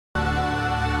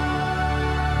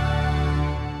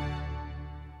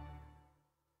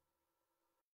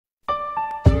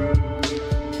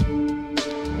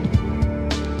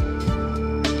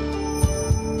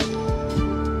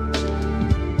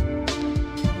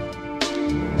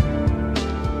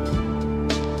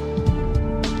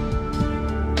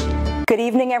Good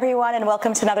evening, everyone, and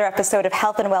welcome to another episode of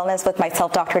Health and Wellness with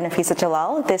myself, Dr. Nafeesa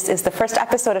Jalal. This is the first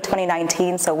episode of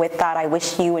 2019, so with that, I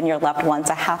wish you and your loved ones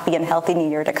a happy and healthy new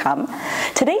year to come.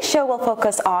 Today's show will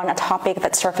focus on a topic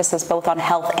that surfaces both on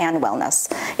health and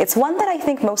wellness. It's one that I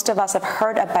think most of us have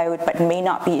heard about but may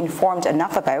not be informed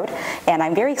enough about, and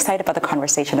I'm very excited about the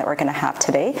conversation that we're going to have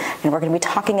today, and we're going to be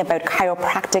talking about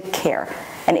chiropractic care.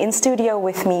 And in studio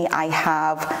with me, I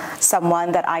have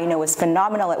someone that I know is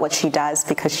phenomenal at what she does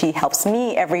because she helps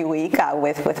me every week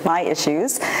with my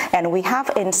issues. And we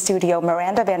have in studio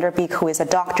Miranda Vanderbeek, who is a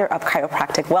doctor of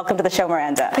chiropractic. Welcome to the show,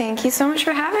 Miranda. Thank you so much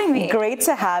for having me. Great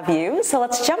to have you. So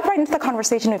let's jump right into the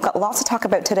conversation. We've got lots to talk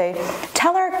about today.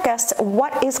 Tell our guests,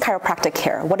 what is chiropractic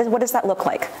care? What does that look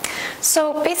like?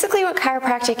 So basically what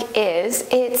chiropractic is,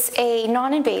 it's a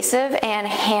non-invasive and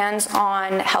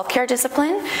hands-on healthcare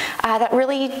discipline that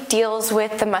really deals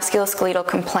with the musculoskeletal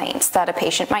complaints that a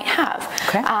patient might have.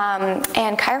 Okay.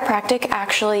 And chiropractic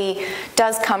actually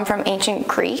does come from ancient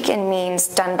Greek and means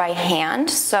done by hand.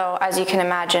 So as you can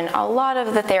imagine, a lot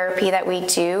of the therapy that we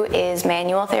do is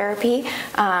manual therapy,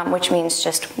 which means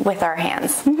just with our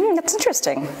hands. That's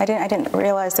interesting. I didn't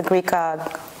realize the Greek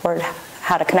word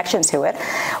had a connection to it.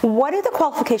 What do the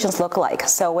qualifications look like?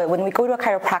 So when we go to a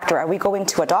chiropractor, are we going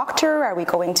to a doctor? Are we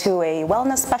going to a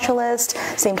wellness specialist?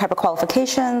 Same type of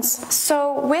qualifications?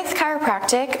 So with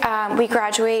chiropractic, we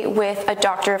graduate with a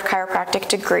Doctor of Chiropractic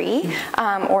degree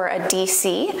or a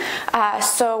DC.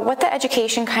 So what the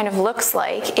education kind of looks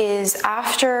like is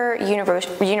after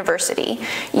university,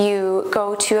 you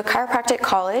go to a chiropractic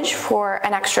college for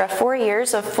an extra 4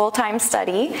 years of full-time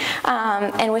study.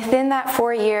 And within that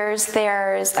 4 years, there's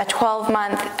a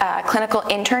 12-month clinical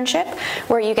internship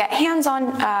where you get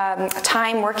hands-on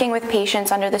time working with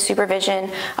patients under the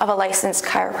supervision of a licensed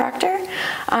chiropractor.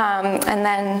 And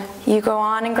then you go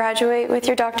on and graduate with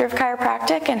your Doctor of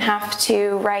Chiropractic and have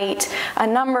to write a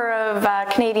number of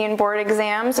Canadian board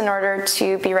exams in order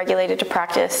to be regulated to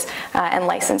practice and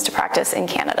licensed to practice in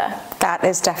Canada. That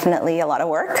is definitely a lot of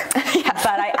work. Yes.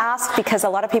 But I ask because a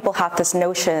lot of people have this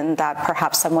notion that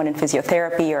perhaps someone in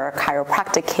physiotherapy or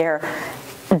chiropractic care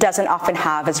doesn't often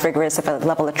have as rigorous of a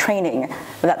level of training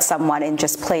that someone in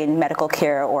just plain medical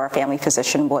care or a family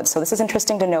physician would. So this is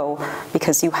interesting to know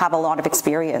because you have a lot of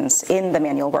experience in the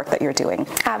manual work that you're doing.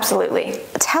 Absolutely.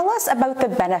 Tell us about the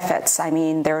benefits. I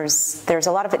mean, there's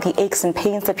a lot of the aches and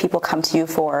pains that people come to you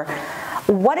for.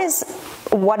 What is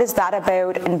that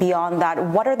about, and beyond that,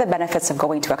 what are the benefits of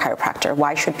going to a chiropractor?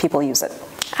 Why should people use it?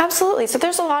 Absolutely. So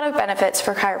there's a lot of benefits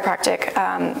for chiropractic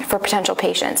for potential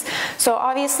patients. So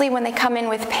obviously when they come in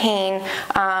with pain,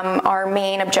 our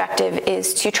main objective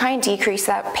is to try and decrease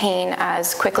that pain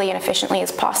as quickly and efficiently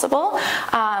as possible.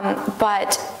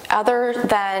 But other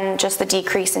than just the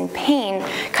decrease in pain,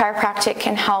 chiropractic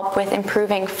can help with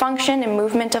improving function and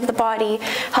movement of the body,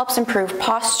 helps improve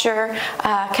posture,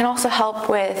 can also help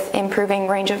with improving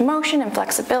range of motion and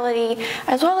flexibility,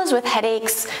 as well as with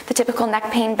headaches, the typical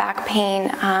neck pain, back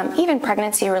pain, even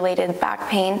pregnancy-related back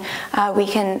pain, we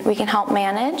can help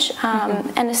manage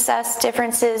and assess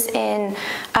differences in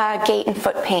gait and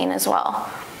foot pain as well.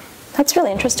 That's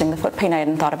really interesting. The foot pain I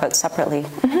hadn't thought about separately,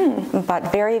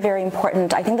 but very, very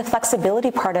important. I think the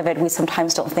flexibility part of it we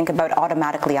sometimes don't think about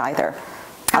automatically either.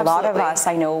 Absolutely. A lot of us,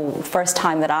 I know, first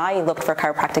time that I looked for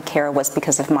chiropractic care was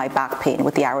because of my back pain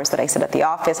with the hours that I sit at the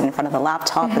office and in front of the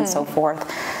laptop and so forth.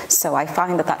 So I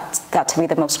find that to be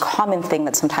the most common thing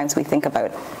that sometimes we think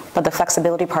about. But the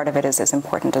flexibility part of it is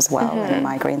important as well, and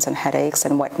migraines and headaches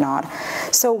and whatnot.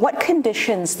 So what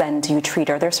conditions then do you treat?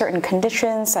 Are there certain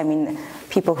conditions, I mean,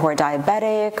 people who are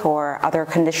diabetic or other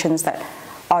conditions that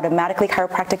automatically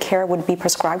chiropractic care would be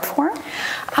prescribed for?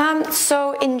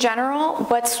 So in general,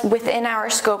 what's within our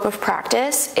scope of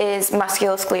practice is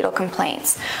musculoskeletal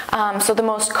complaints. So the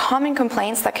most common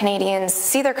complaints that Canadians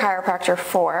see their chiropractor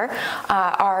for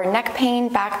are neck pain,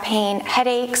 back pain,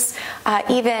 headaches,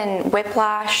 even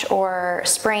whiplash or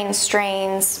sprains,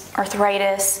 strains,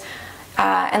 arthritis,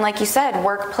 and like you said,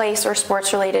 workplace or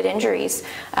sports-related injuries.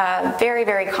 Very,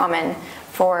 very common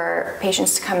for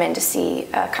patients to come in to see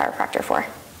a chiropractor for.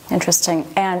 Interesting.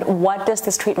 And what does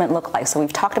this treatment look like? So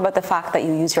we've talked about the fact that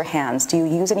you use your hands. Do you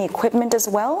use any equipment as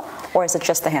well, or is it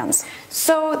just the hands?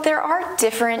 So there are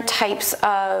different types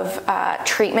of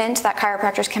treatment that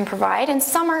chiropractors can provide, and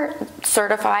some are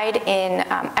certified in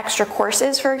extra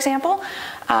courses, for example.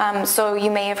 So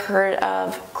you may have heard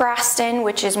of Graston,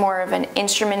 which is more of an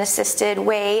instrument-assisted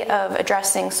way of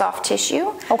addressing soft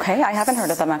tissue. Okay, I haven't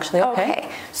heard of them actually. Okay.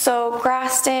 So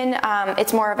Graston,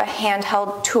 it's more of a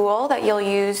handheld tool that you'll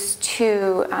use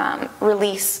to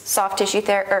release soft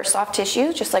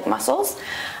tissue, just like muscles.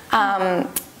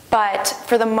 But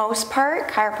for the most part,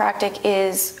 chiropractic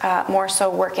is more so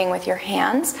working with your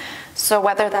hands. So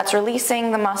whether that's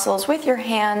releasing the muscles with your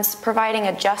hands, providing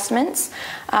adjustments,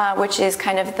 which is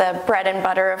kind of the bread and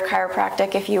butter of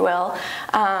chiropractic, if you will,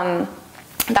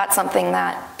 that's something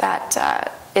that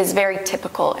is very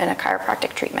typical in a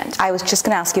chiropractic treatment. I was just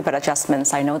going to ask you about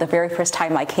adjustments. I know the very first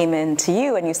time I came in to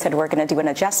you and you said we're going to do an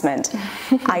adjustment,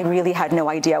 I really had no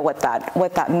idea what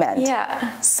that meant.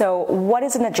 Yeah. So what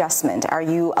is an adjustment? Are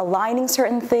you aligning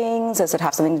certain things? Does it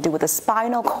have something to do with the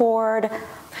spinal cord?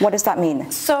 What does that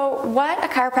mean? So what a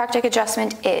chiropractic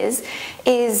adjustment is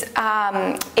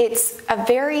it's a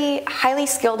very highly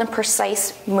skilled and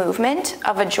precise movement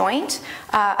of a joint,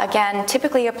 again,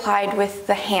 typically applied with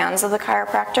the hands of the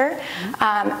chiropractor.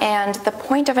 And the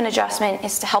point of an adjustment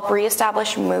is to help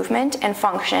reestablish movement and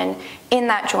function in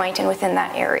that joint and within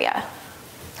that area.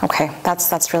 Okay,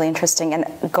 that's really interesting. And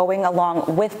going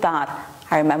along with that,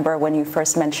 I remember when you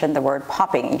first mentioned the word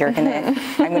popping, I'm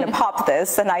gonna pop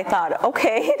this, and I thought,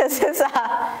 okay, this is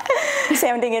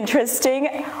sounding interesting.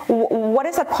 What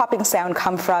does that popping sound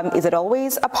come from? Is it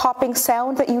always a popping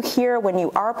sound that you hear when you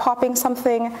are popping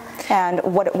something? And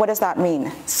what does that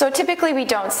mean? So typically we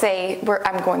don't say,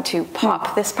 I'm going to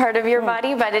pop this part of your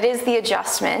body, but it is the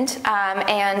adjustment.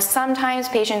 And sometimes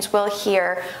patients will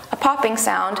hear a popping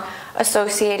sound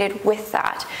associated with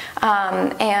that.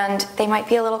 And they might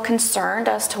be a little concerned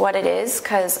as to what it is,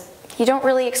 because you don't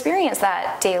really experience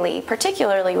that daily,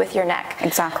 particularly with your neck.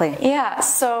 Exactly. Yeah,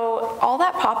 so all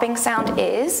that popping sound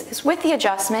is with the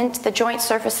adjustment, the joint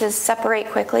surfaces separate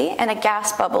quickly and a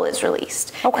gas bubble is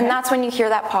released. Okay. And that's when you hear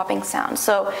that popping sound.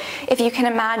 So if you can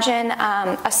imagine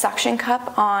a suction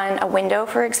cup on a window,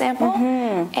 for example,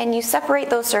 and you separate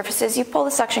those surfaces, you pull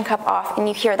the suction cup off and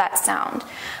you hear that sound.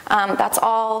 That's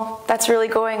all that's really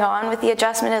going on with the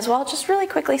adjustment as well, just really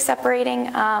quickly separating,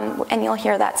 and you'll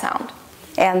hear that sound.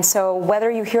 And so whether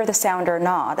you hear the sound or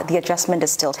not, the adjustment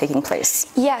is still taking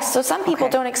place? Yes, so some people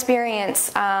don't experience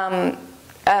the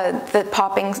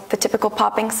typical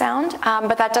popping sound,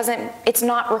 but it's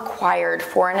not required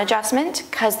for an adjustment,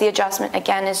 because the adjustment,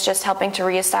 again, is just helping to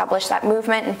reestablish that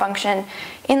movement and function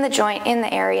in the joint, in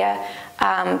the area.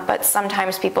 But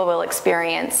sometimes people will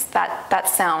experience that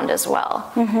sound as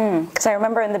well. Because I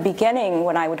remember in the beginning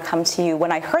when I would come to you,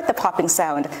 when I heard the popping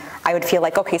sound, I would feel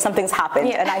like, okay, something's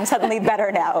happened and I'm suddenly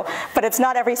better now. But it's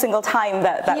not every single time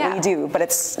that we do, but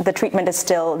the treatment is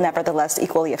still nevertheless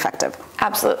equally effective.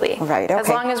 Absolutely. Right, okay. As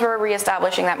long as we're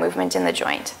reestablishing that movement in the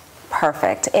joint.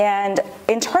 Perfect. And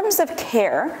in terms of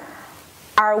care,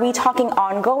 are we talking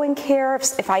ongoing care?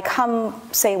 If I come,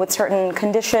 say, with certain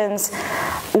conditions,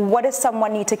 what does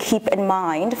someone need to keep in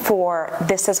mind for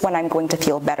this is when I'm going to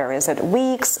feel better? Is it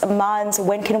weeks, months?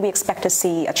 When can we expect to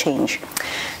see a change?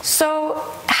 So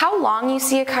how long you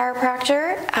see a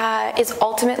chiropractor is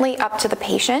ultimately up to the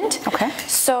patient. Okay.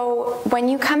 So when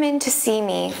you come in to see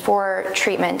me for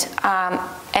treatment,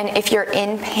 and if you're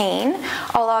in pain,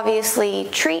 I'll obviously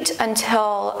treat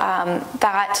until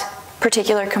that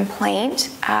particular complaint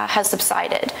has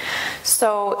subsided.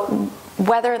 So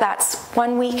whether that's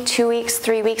 1 week, 2 weeks,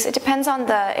 3 weeks, it depends on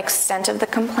the extent of the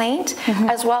complaint,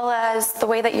 as well as the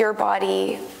way that your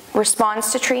body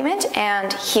responds to treatment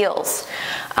and heals.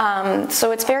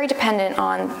 So it's very dependent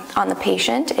on the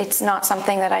patient. It's not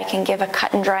something that I can give a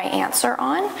cut and dry answer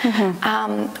on.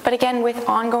 But again, with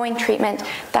ongoing treatment,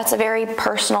 that's a very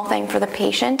personal thing for the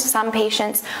patient. Some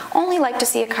patients only like to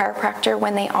see a chiropractor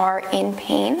when they are in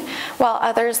pain, while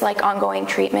others like ongoing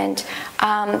treatment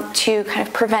to kind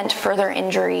of prevent further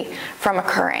injury from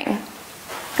occurring.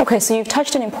 Okay, so you've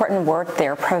touched an important word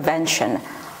there, prevention.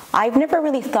 I've never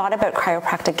really thought about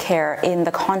chiropractic care in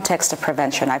the context of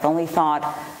prevention. I've only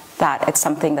thought that it's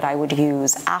something that I would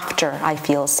use after I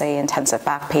feel, say, intensive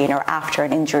back pain, or after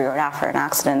an injury, or after an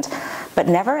accident, but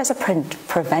never as a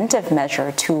preventive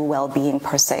measure to well-being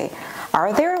per se.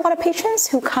 Are there a lot of patients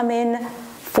who come in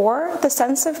for the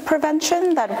sense of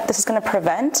prevention, that this is going to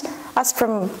prevent us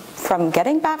from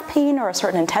getting back pain or a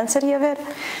certain intensity of it?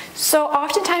 So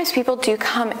oftentimes people do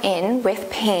come in with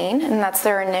pain, and that's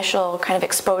their initial kind of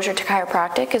exposure to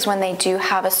chiropractic, is when they do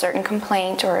have a certain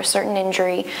complaint or a certain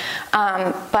injury.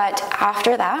 But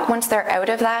after that, once they're out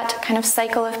of that kind of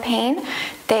cycle of pain,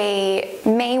 they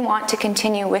may want to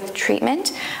continue with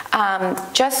treatment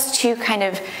just to kind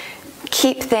of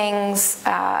keep things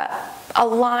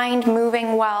aligned,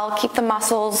 moving well, keep the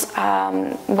muscles,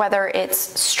 whether it's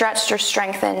stretched or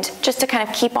strengthened, just to kind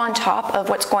of keep on top of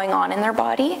what's going on in their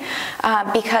body.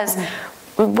 Because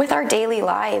with our daily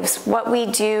lives, what we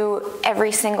do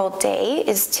every single day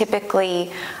is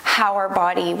typically how our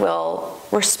body will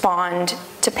respond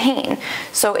to pain.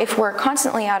 So if we're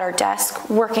constantly at our desk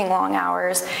working long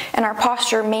hours and our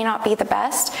posture may not be the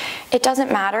best, it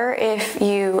doesn't matter if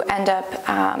you end up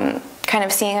kind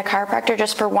of seeing a chiropractor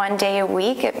just for one day a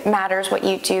week. It matters what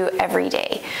you do every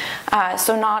day.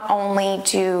 So not only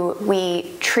do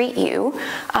we treat you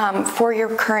for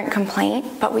your current complaint,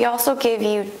 but we also give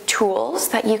you tools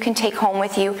that you can take home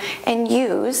with you and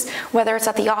use, whether it's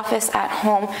at the office, at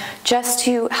home, just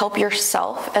to help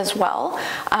yourself as well,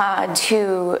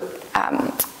 to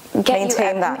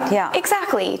maintain that, yeah.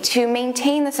 Exactly, to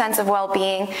maintain the sense of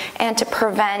well-being and to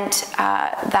prevent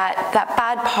that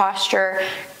bad posture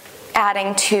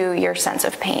adding to your sense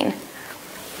of pain.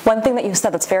 One thing that you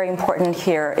said that's very important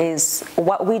here is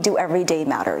what we do every day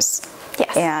matters.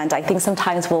 Yes. And I think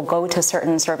sometimes we'll go to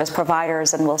certain service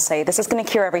providers and we'll say, this is going to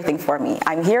cure everything for me.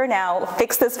 I'm here now,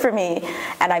 fix this for me,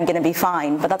 and I'm going to be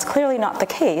fine. But that's clearly not the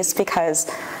case, because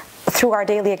through our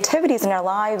daily activities in our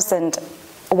lives and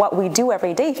what we do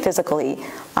every day physically,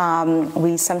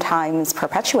 we sometimes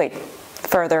perpetuate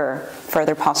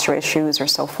further posture issues or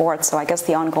so forth. So I guess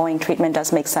the ongoing treatment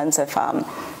does make sense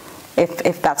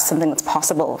if that's something that's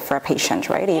possible for a patient,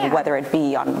 right? Even Yeah. whether it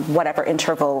be on whatever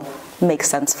interval makes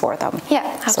sense for them. Yeah,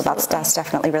 absolutely. So that's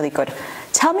definitely really good.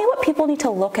 Tell me what people need to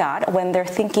look at when they're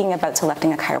thinking about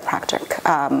selecting a chiropractic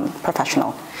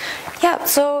professional. Yeah,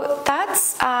 so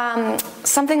that's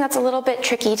something that's a little bit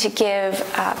tricky to give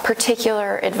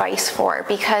particular advice for,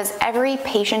 because every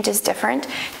patient is different.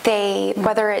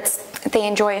 Whether they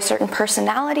enjoy a certain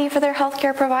personality for their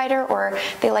healthcare provider or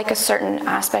they like a certain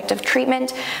aspect of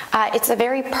treatment, it's a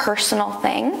very personal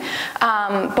thing.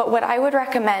 But what I would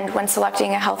recommend when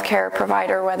selecting a healthcare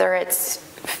provider, whether it's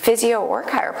physio or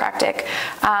chiropractic,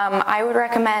 I would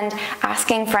recommend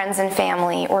asking friends and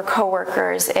family or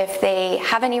coworkers if they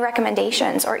have any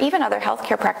recommendations, or even other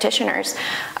healthcare practitioners,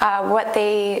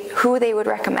 who they would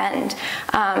recommend,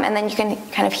 and then you can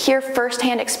kind of hear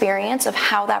firsthand experience of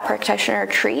how that practitioner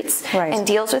treats and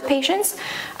deals with patients,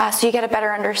 so you get a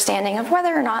better understanding of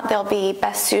whether or not they'll be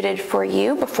best suited for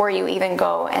you before you even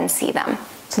go and see them.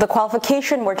 So the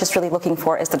qualification we're just really looking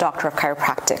for is the doctor of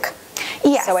chiropractic.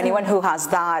 Yes. So anyone who has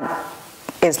that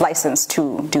is licensed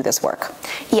to do this work.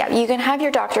 Yeah, you can have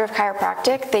your doctor of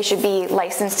chiropractic. They should be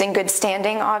licensed in good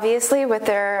standing, obviously, with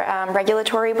their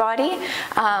regulatory body.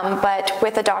 But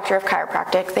with a doctor of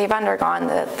chiropractic, they've undergone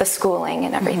the schooling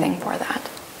and everything for that.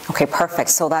 Okay, perfect.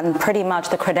 So then pretty much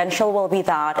the credential will be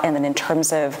that, and then in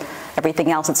terms of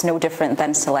everything else, it's no different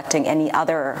than selecting any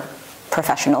other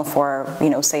professional for,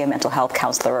 say a mental health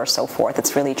counselor or so forth.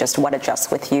 It's really just what adjusts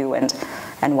with you and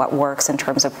what works in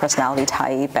terms of personality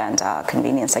type and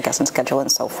convenience, I guess, and schedule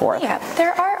and so forth. Yeah,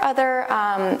 there are other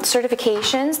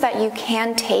certifications that you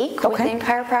can take within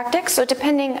chiropractic. So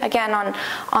depending, again,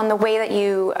 on the way that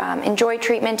you enjoy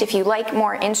treatment, if you like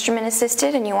more instrument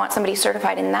assisted and you want somebody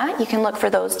certified in that, you can look for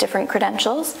those different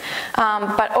credentials.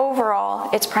 But overall,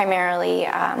 it's primarily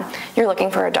you're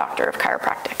looking for a doctor of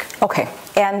chiropractic. Okay,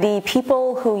 and the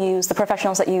the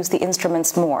professionals that use the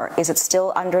instruments more, is it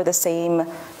still under the same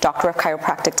doctor of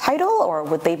chiropractic title, or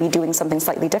would they be doing something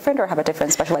slightly different or have a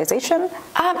different specialization?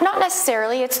 Not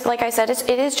necessarily. It's like I said, it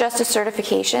is just a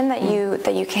certification that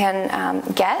you can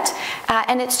get,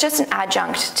 and it's just an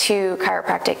adjunct to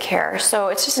chiropractic care. So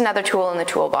it's just another tool in the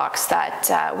toolbox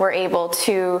that we're able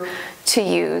to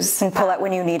use and pull out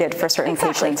when you need it for certain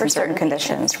patients and certain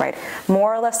conditions, right?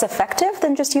 More or less effective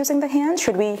than just using the hand?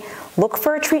 Should we look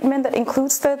for a treatment that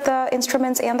includes the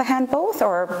instruments and the hand both,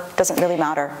 or doesn't really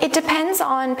matter? It depends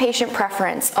on patient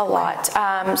preference a lot.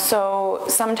 So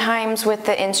sometimes with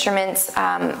the instruments,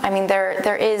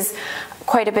 there is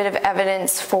quite a bit of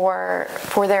evidence for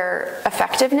their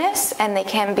effectiveness, and they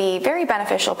can be very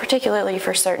beneficial, particularly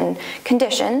for certain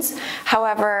conditions.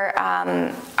 However,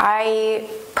 I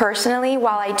personally,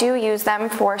 while I do use them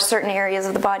for certain areas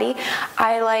of the body,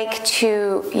 I like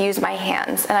to use my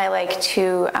hands, and I like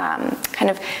to kind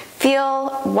of feel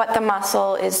what the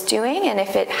muscle is doing and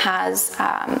if it has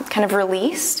kind of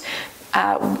released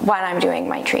when I'm doing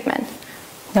my treatment.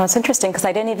 No, it's interesting because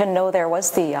I didn't even know there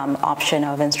was the option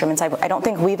of instruments. I don't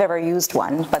think we've ever used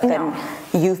one, but then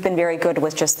you've been very good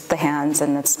with just the hands,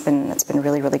 and it's been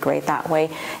really, really great that way.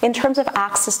 In terms of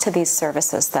access to these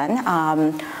services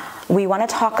then, we want to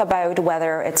talk about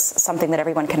whether it's something that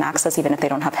everyone can access even if they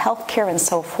don't have health care and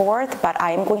so forth, but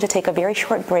I am going to take a very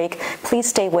short break. Please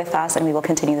stay with us and we will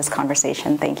continue this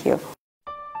conversation. Thank you.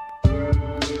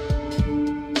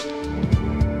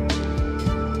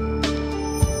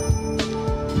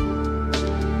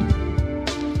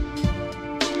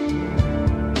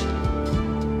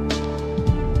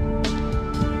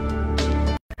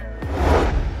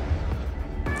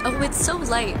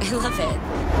 light. I love it.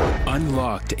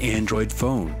 Unlocked Android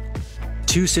phone.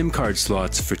 2 SIM card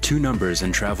slots for 2 numbers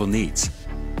and travel needs.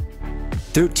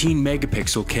 13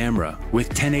 megapixel camera with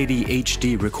 1080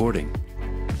 HD recording.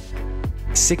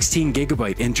 16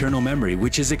 gigabyte internal memory,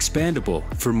 which is expandable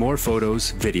for more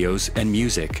photos, videos, and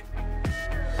music.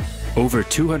 Over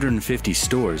 250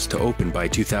 stores to open by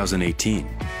 2018.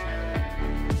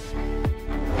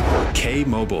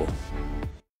 K-Mobile.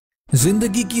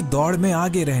 जिंदगी की दौड़ में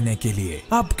आगे रहने के लिए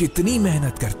आप कितनी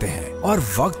मेहनत करते हैं और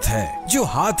वक्त है जो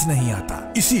हाथ नहीं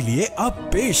आता, इसीलिए अब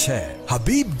पेश है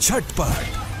हबीब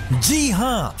झटपट। जी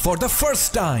हाँ, फॉर द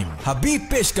फर्स्ट टाइम हबीब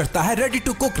पेश करता है ready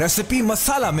to cook recipe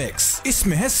masala mix.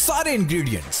 इसमें है सारे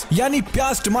इंग्रेडिएंट्स, यानी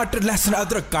प्याज, टमाटर, लहसुन,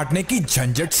 अदरक काटने की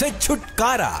झंझट से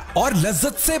छुटकारा और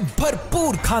लज्जत से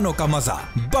भरपूर खानों का मजा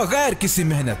बगैर किसी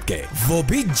मेहनत के, वो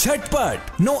भी झटपट।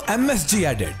 No MSG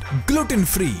added, gluten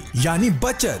free, यानी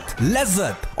बचत,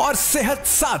 लज्जत और सेहत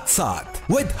साथ साथ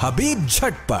विद हबीब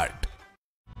झटपट।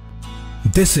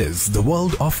 This is the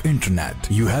world of internet.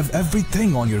 You have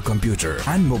everything on your computer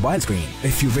and mobile screen.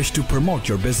 If you wish to promote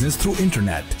your business through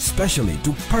internet, especially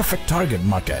to perfect target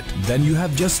market, then you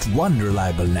have just one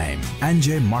reliable name,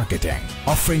 NJ Marketing,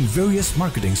 offering various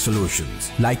marketing solutions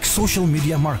like social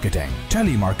media marketing,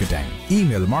 telemarketing,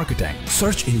 email marketing,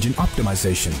 search engine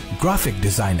optimization, graphic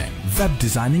designing, web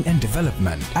designing and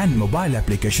development, and mobile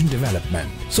application development.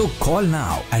 So call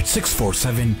now at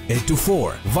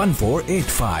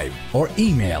 647-824-1485 or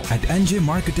email at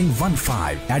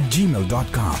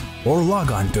njmarketing15@gmail.com or log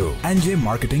on to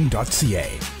njmarketing.ca.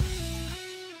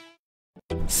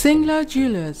 Singla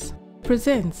Jewelers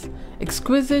presents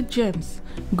exquisite gems,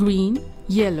 green,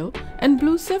 yellow and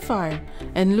blue sapphire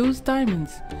and loose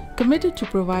diamonds, committed to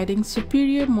providing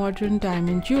superior modern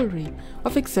diamond jewelry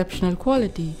of exceptional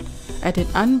quality at an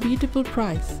unbeatable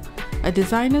price. A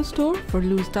designer store for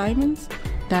loose diamonds,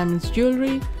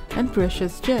 jewelry and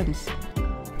precious gems.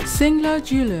 Singla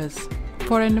Jewelers.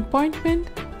 For an appointment,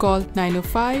 call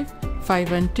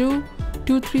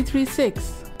 905-512-2336.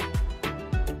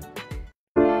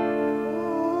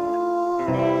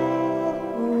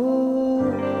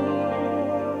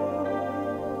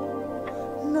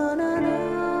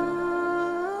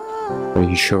 Are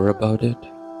you sure about it?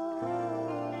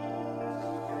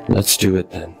 Let's do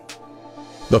it then.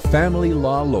 The family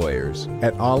law lawyers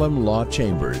at Alam Law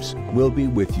Chambers will be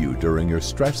with you during your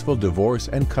stressful divorce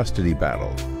and custody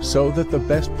battle so that the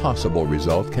best possible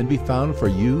result can be found for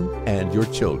you and your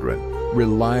children.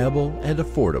 Reliable and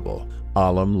affordable.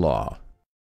 Alam Law.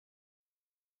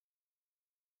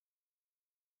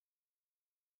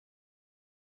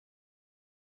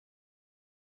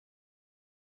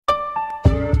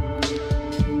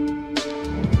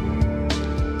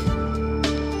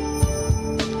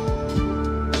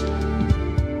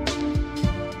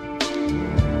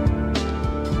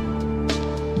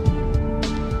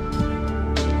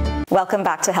 Welcome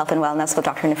back to Health and Wellness with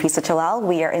Dr. Nafeesa Jalal.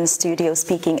 We are in studio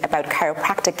speaking about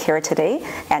chiropractic care today,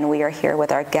 and we are here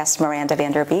with our guest, Miranda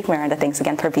Vanderbeek. Miranda, thanks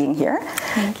again for being here.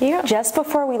 Thank you. Just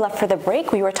before we left for the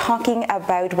break, we were talking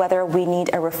about whether we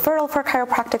need a referral for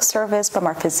chiropractic service from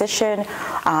our physician,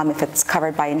 if it's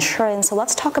covered by insurance. So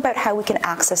let's talk about how we can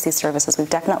access these services.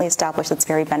 We've definitely established it's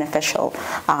very beneficial,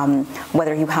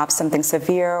 whether you have something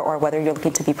severe or whether you're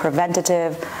looking to be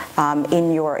preventative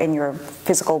in your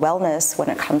physical wellness when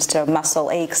it comes to muscle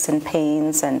aches and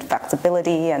pains and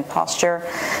flexibility and posture.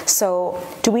 So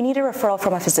do we need a referral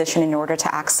from a physician in order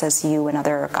to access you and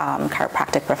other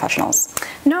chiropractic professionals?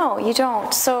 No, you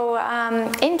don't. So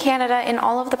in Canada, in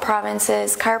all of the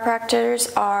provinces, chiropractors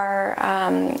are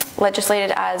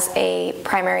legislated as a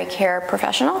primary care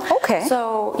professional. Okay.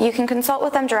 So you can consult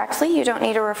with them directly. You don't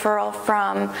need a referral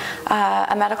from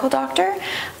a medical doctor.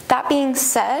 That being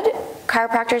said,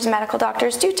 chiropractors and medical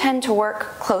doctors do tend to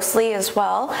work closely as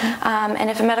well. And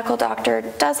if a medical doctor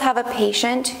does have a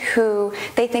patient who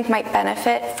they think might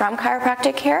benefit from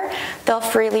chiropractic care, they'll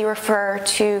freely refer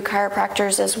to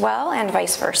chiropractors as well, and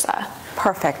vice versa.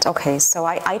 Perfect. Okay, so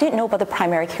I didn't know about the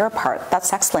primary care part.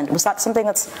 That's excellent. Was that something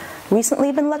that's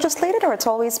recently been legislated, or it's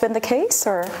always been the case,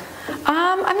 or?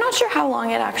 I'm not sure how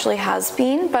long it actually has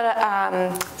been, but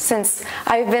since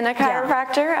I've been a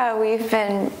chiropractor, we've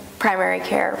been primary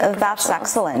care. That's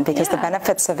excellent, because the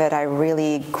benefits of it are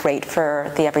really great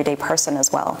for the everyday person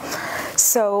as well.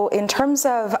 So in terms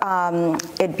of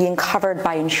it being covered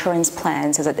by insurance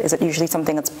plans, is it usually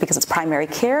something that's because it's primary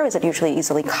care? Is it usually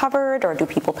easily covered, or do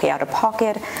people pay out of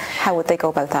pocket? How would they go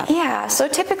about that? Yeah, so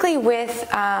typically with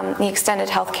the extended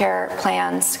healthcare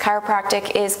plans,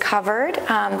 chiropractic is covered.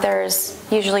 There's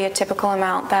usually a typical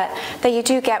amount that you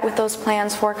do get with those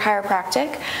plans for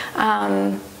chiropractic.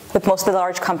 With most of the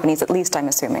large companies, at least, I'm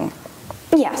assuming.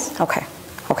 Yes. Okay.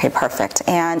 Okay, perfect.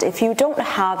 And if you don't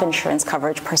have insurance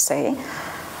coverage per se,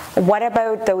 what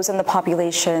about those in the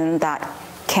population that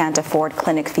can't afford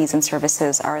clinic fees and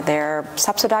services? Are there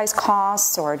subsidized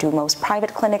costs, or do most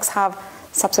private clinics have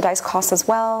subsidized costs as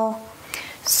well?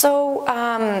 So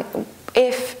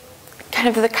if kind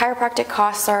of the chiropractic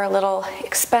costs are a little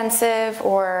expensive,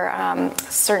 or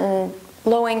certain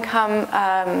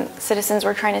low-income citizens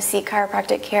were trying to seek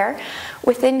chiropractic care,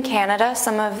 within Canada,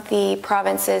 some of the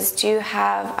provinces do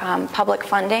have public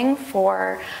funding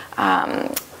for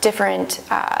different,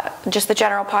 just the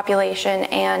general population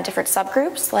and different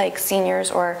subgroups like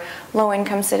seniors or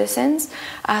low-income citizens.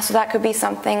 So that could be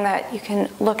something that you can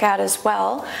look at as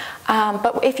well.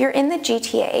 But if you're in the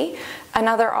GTA,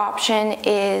 another option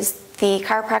is the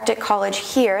chiropractic college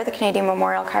here, the Canadian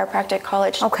Memorial Chiropractic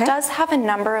College, does have a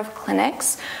number of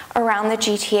clinics around the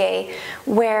GTA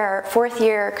where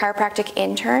fourth-year chiropractic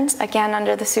interns, again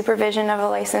under the supervision of a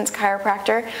licensed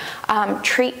chiropractor,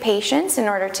 treat patients in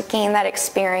order to gain that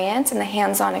experience and the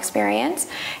hands-on experience.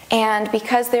 And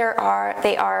because they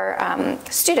are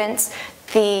students,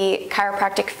 the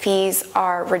chiropractic fees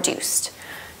are reduced.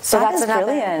 So that's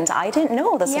brilliant. I didn't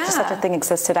know that such a thing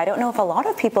existed. I don't know if a lot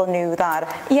of people knew that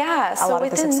a lot of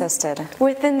this existed.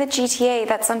 Within the GTA,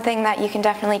 that's something that you can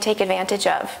definitely take advantage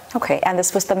of. Okay, and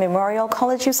this was the Memorial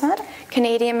College, you said?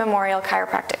 Canadian Memorial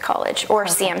Chiropractic College, or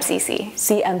CMCC.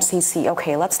 CMCC.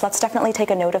 Okay, let's definitely take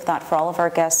a note of that for all of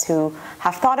our guests who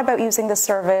have thought about using the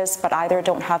service but either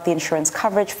don't have the insurance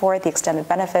coverage for it, the extended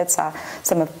benefits.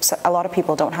 A lot of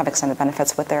people don't have extended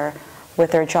benefits with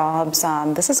their jobs.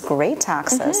 This is great to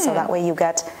access, so that way you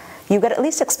get at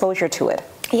least exposure to it.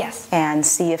 Yes. And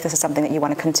see if this is something that you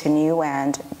want to continue,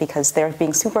 and because they're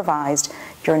being supervised,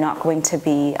 you're not going to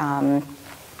be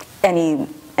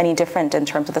any different in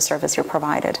terms of the service you're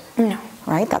provided. No.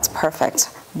 Right? That's perfect.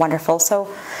 Wonderful.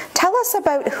 So tell us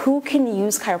about who can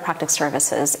use chiropractic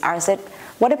services.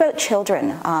 What about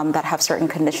children that have certain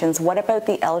conditions? What about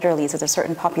the elderly? Is there a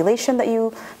certain population that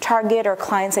you target, or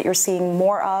clients that you're seeing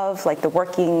more of, like the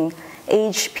working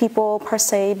age people per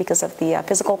se, because of the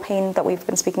physical pain that we've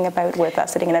been speaking about with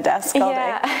sitting in a desk all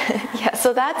day? Yeah,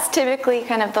 so that's typically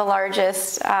kind of the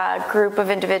largest group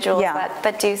of individuals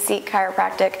that do seek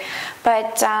chiropractic.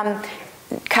 But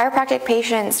chiropractic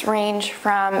patients range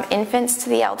from infants to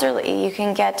the elderly. You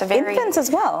can get infants as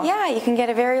well? Yeah, you can get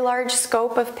a very large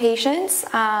scope of patients,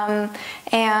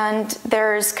 and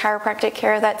there's chiropractic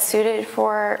care that's suited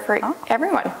for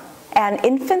everyone. And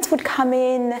infants would come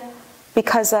in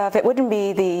because of, it wouldn't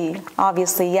be the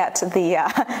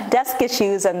desk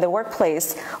issues and the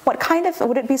workplace. What kind of,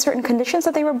 would it be certain conditions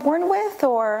that they were born with,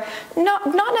 or? Not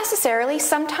necessarily.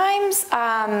 Sometimes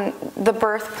the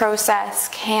birth process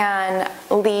can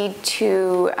lead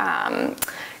to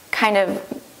kind of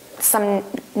some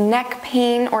neck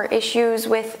pain or issues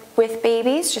with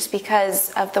babies, just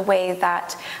because of the way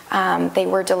that they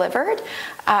were delivered.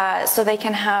 So they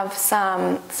can have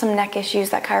some neck issues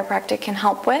that chiropractic can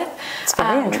help with. It's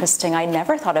very interesting. I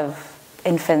never thought of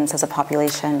infants as a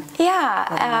population. Yeah,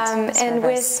 and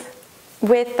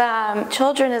with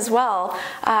children as well,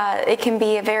 it can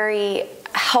be a very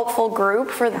helpful group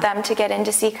for them to get in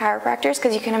to see chiropractors,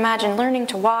 because you can imagine learning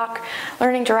to walk,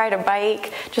 learning to ride a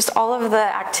bike, just all of the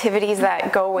activities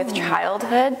that go with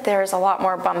childhood. There's a lot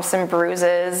more bumps and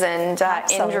bruises and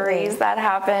injuries that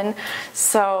happen.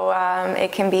 So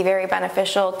it can be very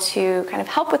beneficial to kind of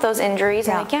help with those injuries,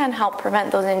 and again help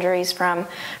prevent those injuries from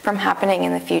happening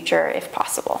in the future if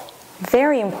possible.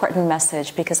 Very important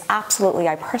message, because absolutely,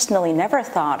 I personally never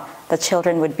thought that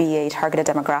children would be a targeted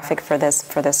demographic for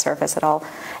this service at all.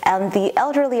 And the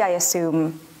elderly, I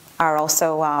assume, are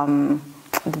also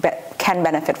can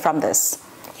benefit from this.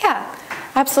 Yeah,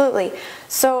 absolutely.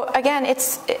 So again,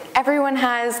 everyone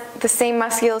has the same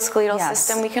musculoskeletal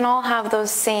system. We can all have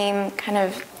those same kind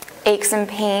of aches and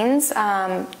pains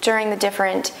during the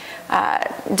different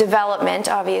development.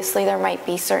 Obviously, there might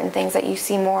be certain things that you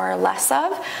see more or less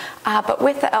of, but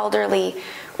with the elderly,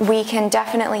 we can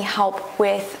definitely help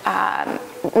with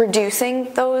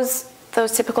reducing those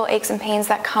typical aches and pains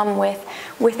that come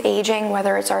with aging,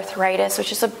 whether it's arthritis,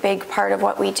 which is a big part of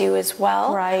what we do as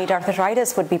well. Right,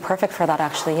 arthritis would be perfect for that,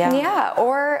 actually, Yeah,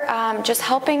 or just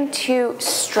helping to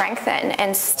strengthen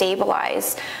and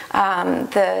stabilize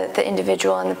the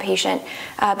individual and the patient,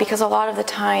 because a lot of the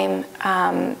time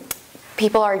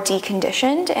people are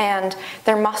deconditioned and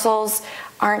their muscles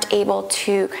aren't able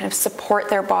to kind of support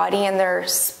their body and their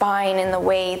spine in the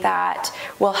way that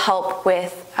will help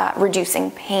with reducing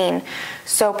pain.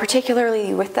 So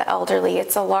particularly with the elderly,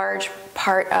 it's a large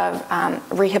part of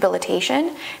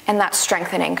rehabilitation and that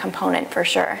strengthening component for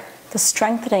sure. The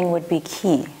strengthening would be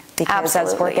key, Because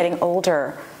as we're getting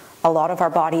older, a lot of our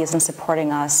body isn't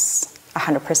supporting us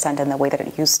 100% in the way that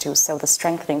it used to. So the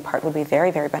strengthening part would be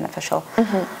very, very beneficial.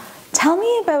 Tell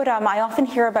me about, I often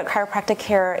hear about chiropractic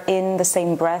care in the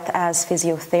same breath as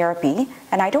physiotherapy,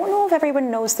 and I don't know if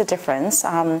everyone knows the difference.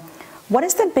 What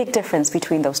is the big difference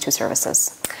between those two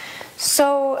services?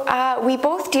 So we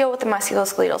both deal with the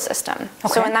musculoskeletal system.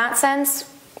 Okay. So in that sense,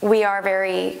 we are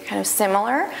very kind of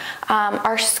similar.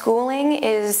 Our schooling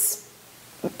is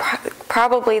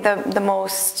probably the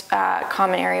most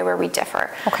common area where we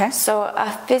differ. Okay. So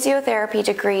a physiotherapy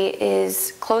degree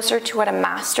is closer to what a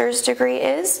master's degree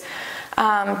is,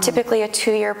 typically a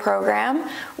 2-year program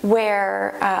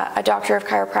where a doctor of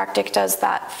chiropractic does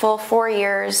that full 4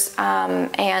 years,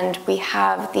 and we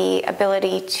have the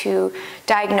ability to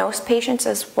diagnose patients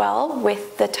as well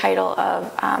with the title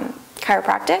of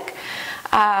chiropractic.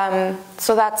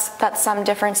 So that's some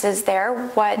differences there.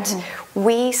 What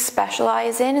we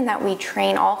specialize in and that we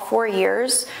train all 4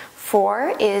 years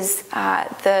for is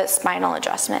the spinal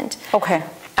adjustment. Okay.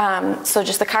 So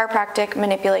just the chiropractic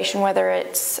manipulation, whether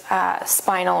it's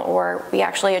spinal or we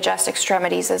actually adjust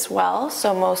extremities as well.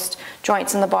 So most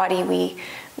joints in the body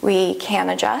we can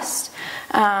adjust.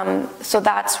 So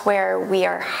that's where we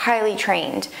are highly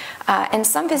trained. And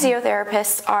some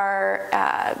physiotherapists are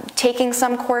taking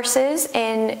some courses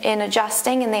in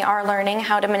adjusting, and they are learning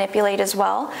how to manipulate as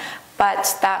well.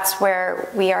 But that's where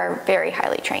we are very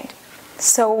highly trained.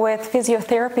 So with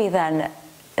physiotherapy then,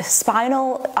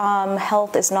 spinal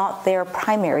health is not their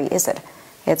primary, is it?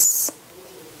 It's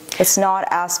not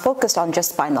as focused on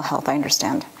just spinal health, I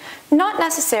understand. Not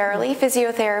necessarily.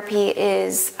 Physiotherapy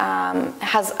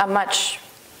has a much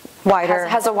wider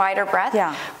has a wider breadth.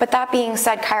 Yeah. But that being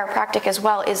said, chiropractic as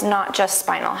well is not just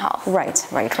spinal health.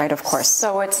 Right, of course.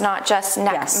 So it's not just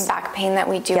neck and back pain that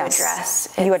we do address.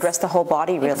 You address the whole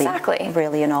body, really. Exactly.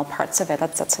 Really, in all parts of it.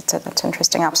 That's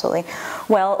interesting, absolutely.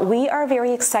 Well, we are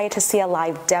very excited to see a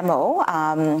live demo.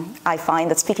 I find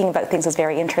that speaking about things is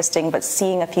very interesting, but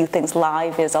seeing a few things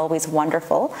live is always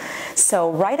wonderful.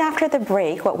 So right after the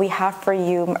break, what we have for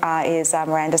you is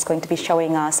Miranda's going to be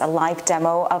showing us a live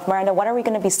demo of, Miranda, what are we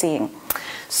going to be seeing?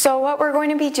 So what we're going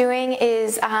to be doing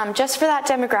is just for that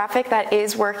demographic that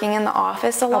is working in the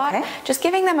office a lot, just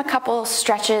giving them a couple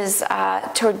stretches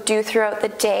to do throughout the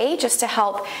day just to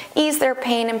help ease their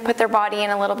pain and put their body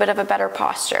in a little bit of a better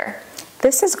posture.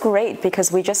 This is great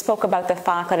because we just spoke about the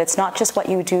fact that it's not just what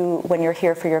you do when you're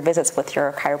here for your visits with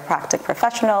your chiropractic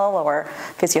professional or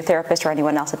physiotherapist or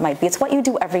anyone else it might be. It's what you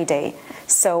do every day.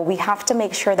 So we have to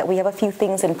make sure that we have a few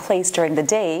things in place during the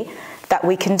day that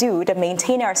we can do to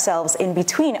maintain ourselves in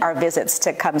between our visits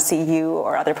to come see you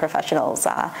or other professionals.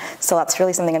 So that's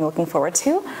really something I'm looking forward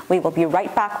to. We will be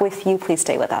right back with you. Please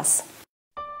stay with us.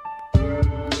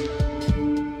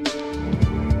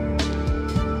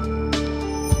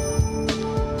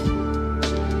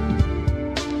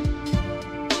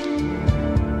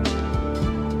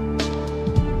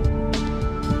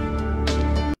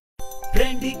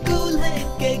 Trendy cool है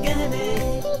के गहने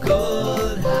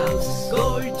gold house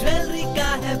gold jewellery का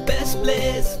है best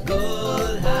place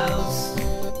gold house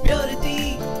purity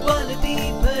quality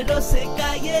भरोसे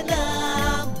का ये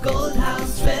नाम gold house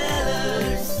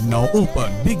jewellers Now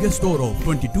open biggest store of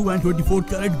 22 and 24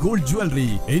 karat gold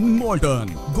jewelry in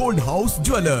Malton. Gold House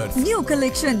Jewelers. New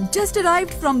collection just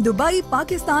arrived from Dubai,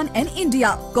 Pakistan and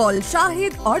India. Call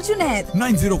Shahid or Junaid.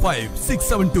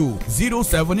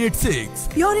 905-672-0786.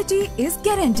 Purity is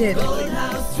guaranteed. Gold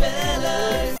House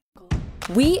Jewelers.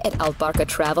 We at Albarka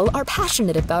Travel are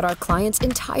passionate about our clients'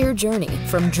 entire journey,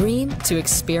 from dream to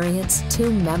experience to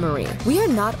memory. We are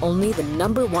not only the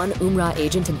 #1 Umrah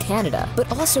agent in Canada,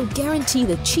 but also guarantee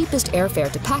the cheapest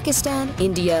airfare to Pakistan,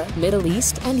 India, Middle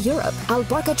East, and Europe.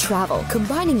 Albarka Travel,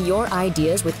 combining your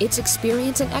ideas with its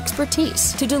experience and expertise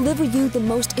to deliver you the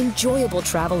most enjoyable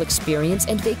travel experience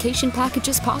and vacation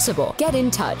packages possible. Get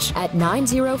in touch at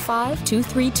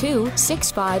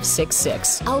 905-232-6566.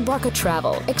 Albarka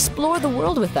Travel. Explore the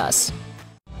world with us.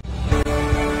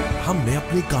 हमने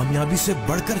अपनी कामयाबी से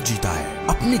बढ़कर जीता है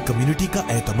अपनी community का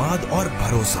एतमाद और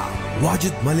भरोसा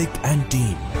Wajid Malik and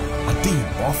team a team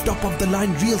of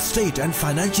top-of-the-line real estate and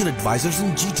financial advisors in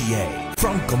GTA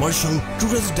from commercial to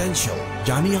residential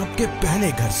यानी आपके पहले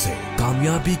घर से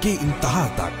कामयाबी के इंतहा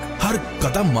तक हर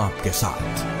कदम आपके साथ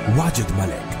वाजिद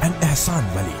मलिक एंड एहसान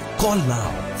वली call now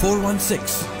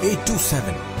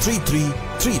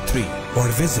 416-827-3333 or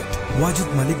visit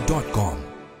wajidmalik.com.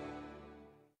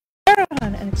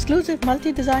 An exclusive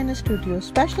multi-designer studio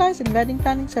specialized in wedding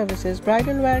planning services,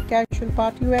 bridal wear, casual casual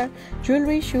party wear,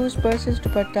 jewelry, shoes, purses,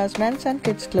 dupattas, men's and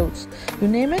kids' clothes. You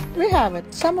name it, we have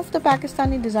it. Some of the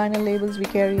Pakistani designer labels we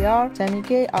carry are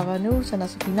Zanike, Agha Noor, Sana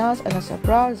Safinaz, Anas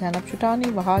Abrar, Zainab Shutani,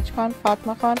 Wahaj Khan,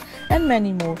 Fatma Khan, and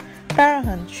many more.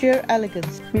 Parahan, sheer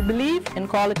elegance. We believe in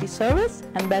quality service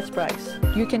and best price.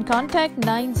 You can contact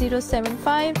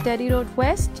 9075 Teddy Road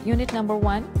West, Unit Number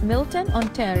 1, Milton,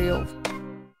 Ontario.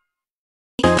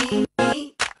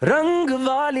 रंग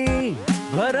वाली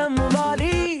भरम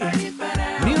वाली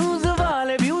news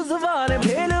वाले views वाले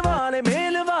भेल वाले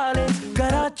mail वाले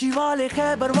कराची वाले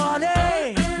खैबर वाले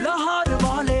लाहौर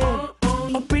वाले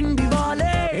और पिंडी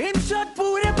वाले इन शॉट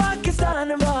पूरे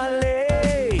पाकिस्तान वाले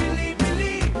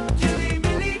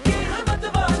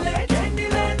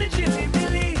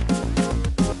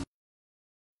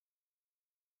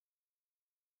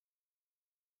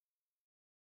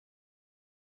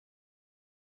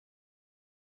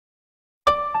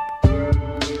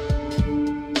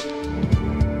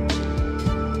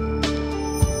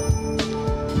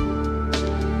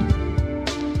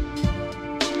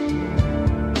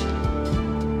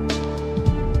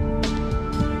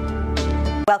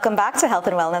Welcome back to Health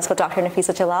and Wellness with Dr.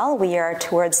 Nafeesa Jalal. We are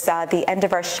towards the end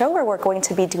of our show where we're going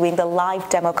to be doing the live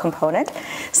demo component.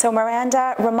 So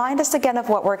Miranda, remind us again of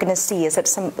what we're going to see. Is it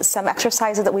some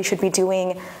exercises that we should be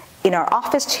doing in our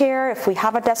office chair, if we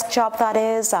have a desk job, that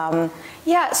is?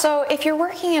 Yeah, so if you're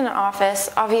working in an office,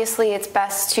 obviously it's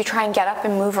best to try and get up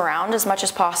and move around as much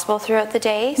as possible throughout the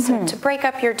day. So to break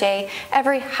up your day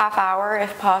every half hour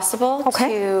if possible,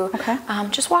 to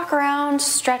just walk around,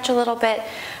 stretch a little bit.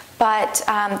 But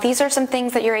these are some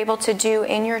things that you're able to do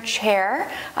in your chair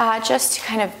just to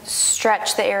kind of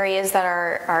stretch the areas that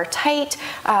are tight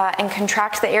and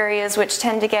contract the areas which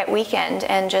tend to get weakened,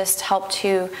 and just help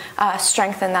to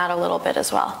strengthen that a little bit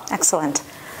as well. Excellent.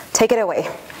 Take it away,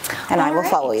 and I will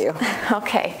follow you.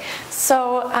 Okay,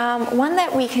 so one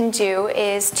that we can do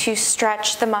is to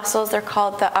stretch the muscles. They're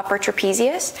called the upper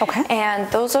trapezius. Okay.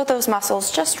 And those are those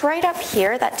muscles just right up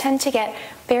here that tend to get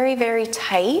very, very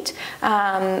tight,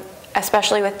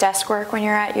 especially with desk work when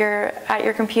you're at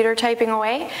your computer typing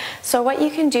away. So what you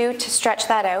can do to stretch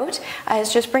that out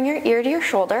is just bring your ear to your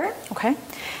shoulder. Okay.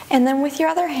 And then with your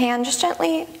other hand, just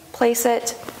gently place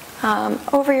it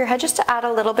over your head, just to add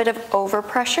a little bit of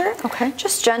overpressure. Okay.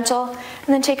 Just gentle, and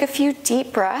then take a few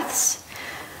deep breaths.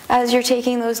 As you're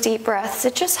taking those deep breaths,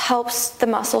 it just helps the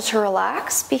muscle to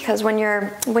relax, because when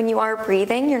you are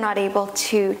breathing, you're not able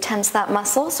to tense that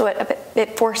muscle, so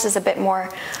it forces a bit more.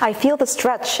 I feel the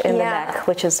stretch in the neck,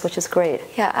 which is great.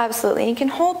 Yeah, absolutely. You can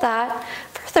hold that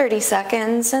for 30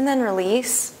 seconds and then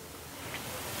release.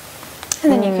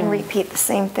 And then you can repeat the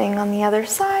same thing on the other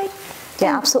side.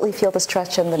 Yeah, absolutely feel the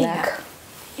stretch in the neck.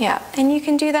 Yeah, and you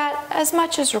can do that as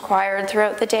much as required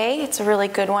throughout the day. It's a really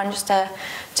good one just to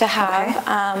have.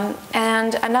 Okay.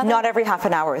 And another. Not every half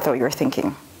an hour, though, you're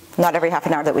thinking. Not every half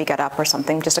an hour that we get up or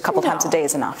something. Just a couple times a day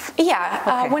is enough.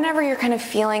 Yeah, whenever you're kind of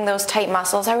feeling those tight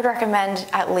muscles, I would recommend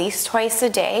at least twice a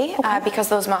day, because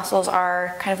those muscles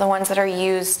are kind of the ones that are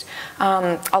used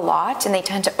a lot, and they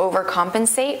tend to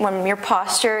overcompensate when your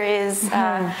posture is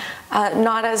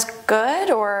not as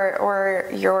good, or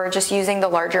you're just using the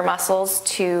larger muscles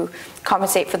to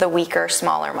compensate for the weaker,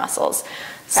 smaller muscles.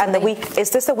 So and is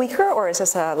this a weaker or is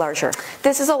this a larger?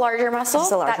 This is a larger muscle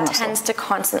that tends to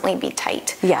constantly be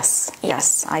tight. Yes,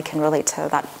 I can relate to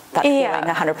that feeling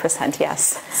 100%,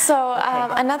 yes. So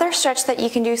another stretch that you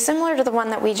can do, similar to the one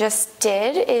that we just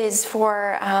did, is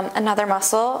for another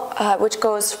muscle, which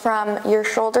goes from your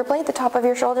shoulder blade, the top of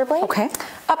your shoulder blade,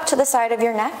 up to the side of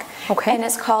your neck, and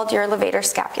it's called your levator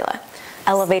scapula.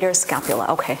 Elevator scapula,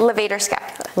 okay. Levator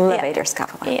scapula. Levator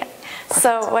scapula. Yeah.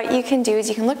 So what you can do is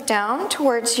you can look down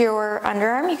towards your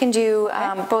underarm. You can do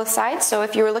both sides. So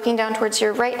if you were looking down towards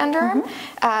your right underarm,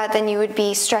 then you would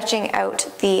be stretching out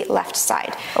the left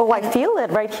side. Oh, I feel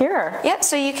it right here. Yeah,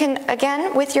 so you can,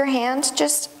 again, with your hand,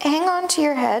 just hang on to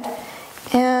your head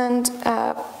and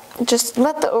just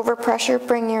let the overpressure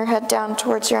bring your head down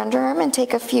towards your underarm, and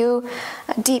take a few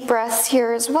deep breaths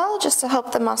here as well, just to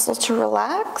help the muscle to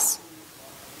relax.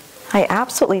 I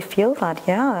absolutely feel that,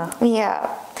 yeah.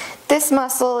 Yeah. This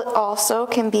muscle also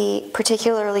can be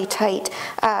particularly tight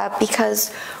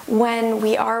because when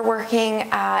we are working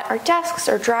at our desks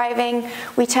or driving,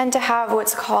 we tend to have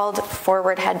what's called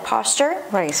forward head posture.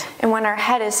 Right. And when our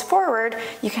head is forward,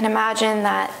 you can imagine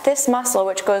that this muscle,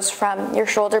 which goes from your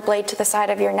shoulder blade to the side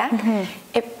of your neck,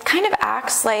 it kind of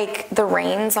acts like the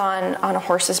reins on a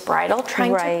horse's bridle,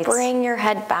 trying to bring your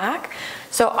head back.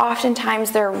 So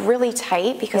oftentimes they're really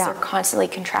tight because they're constantly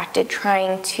contracted,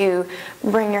 trying to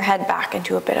bring your head back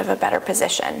into a bit of a better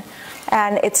position.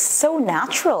 And it's so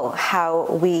natural how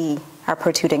we are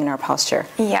protruding in our posture.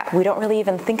 Yeah. We don't really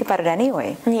even think about it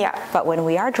anyway. Yeah. But when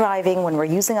we are driving, when we're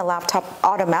using a laptop,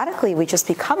 automatically we just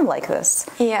become like this.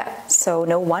 Yeah. So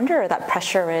no wonder that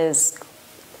pressure is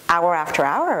hour after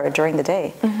hour during the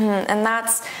day. And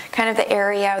that's kind of the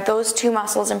area, those two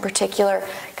muscles in particular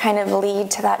kind of lead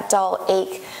to that dull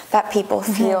ache that people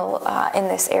feel in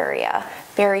this area.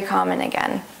 Very common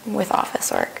again with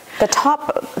office work.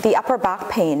 The upper back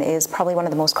pain is probably one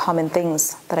of the most common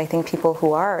things that I think people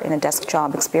who are in a desk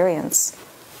job experience.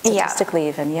 Statistically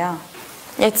even,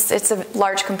 It's a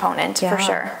large component for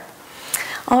sure.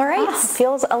 All right.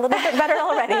 Feels a little bit better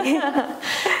already.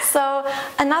 So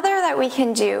another that we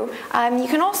can do, you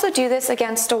can also do this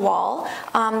against a wall.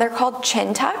 They're called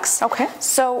chin tucks. Okay.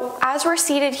 So as we're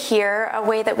seated here, a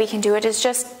way that we can do it is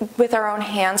just with our own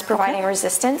hands providing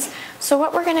resistance. So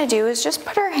what we're going to do is just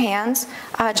put our hands,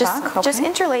 just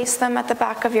interlace them at the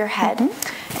back of your head.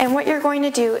 And what you're going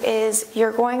to do is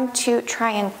you're going to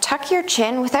try and tuck your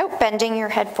chin without bending your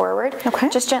head forward. Okay.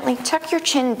 Just gently tuck your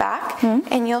chin back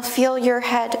and you'll feel your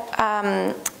head,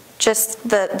 just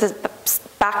the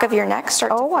back of your neck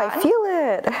start to flatten. I feel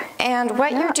it. And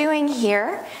what you're doing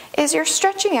here is you're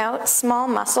stretching out small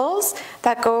muscles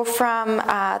that go from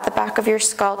the back of your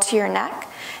skull to your neck,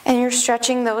 and you're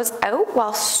stretching those out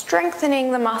while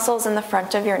strengthening the muscles in the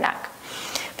front of your neck.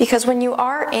 Because when you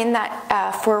are in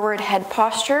that forward head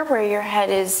posture where your head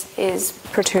is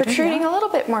protruding a little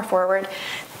bit more forward,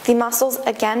 the muscles,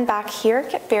 again, back here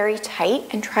get very tight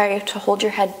and try to hold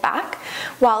your head back,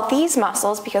 while these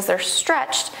muscles, because they're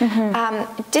stretched,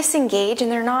 disengage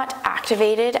and they're not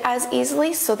activated as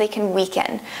easily, so they can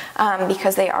weaken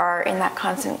because they are in that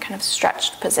constant kind of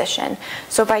stretched position.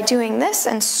 So by doing this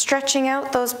and stretching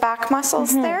out those back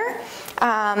muscles there,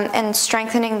 and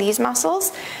strengthening these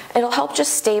muscles, it'll help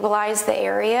just stabilize the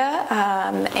area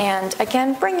and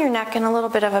again bring your neck in a little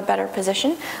bit of a better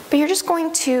position. But you're just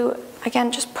going to,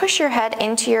 again, just push your head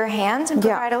into your hands and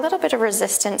provide a little bit of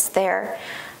resistance there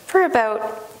for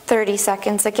about 30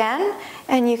 seconds again,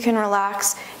 and you can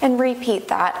relax and repeat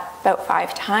that about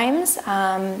 5 times,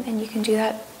 and you can do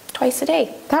that twice a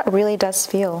day. That really does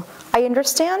feel. I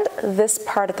understand this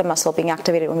part of the muscle being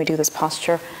activated when we do this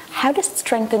posture. How does it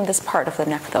strengthen this part of the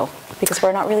neck, though? Because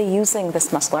we're not really using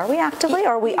this muscle. Are we actively,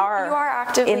 or we are? You are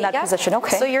actively in that position.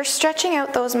 Okay. So you're stretching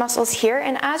out those muscles here,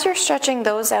 and as you're stretching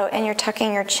those out and you're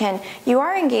tucking your chin, you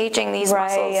are engaging these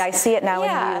muscles. Right. I see it now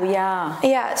in you.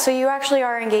 Yeah. So you actually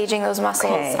are engaging those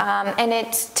muscles,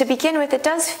 and to begin with, it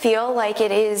does feel like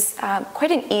it is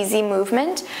quite an easy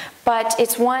movement. But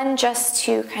it's one just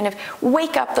to kind of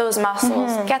wake up those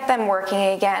muscles, get them working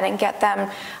again, and get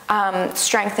them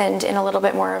strengthened in a little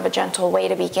bit more of a gentle way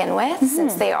to begin with,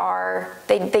 since they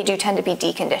do tend to be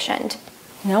deconditioned.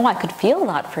 No, I could feel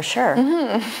that for sure.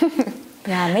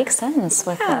 Yeah, it makes sense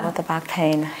with the back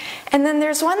pain. And then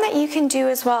there's one that you can do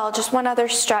as well, just one other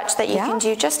stretch that you can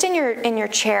do just in your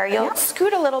chair. You'll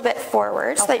scoot a little bit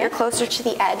forward so that you're closer to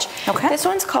the edge. This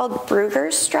one's called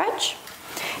Brugger's stretch.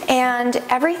 And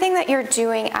everything that you're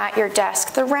doing at your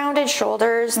desk, the rounded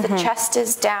shoulders, the chest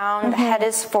is down, the head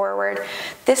is forward,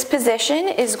 this position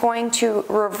is going to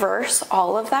reverse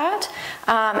all of that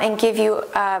and give you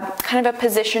kind of a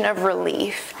position of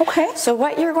relief. Okay. So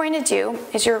what you're going to do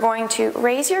is you're going to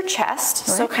raise your chest.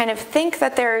 So kind of think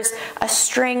that there's a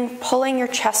string pulling your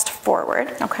chest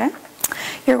forward. Okay.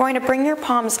 You're going to bring your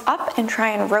palms up and try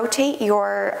and rotate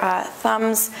your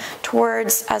thumbs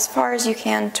towards as far as you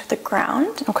can to the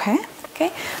ground. Okay.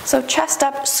 Okay. So chest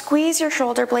up, squeeze your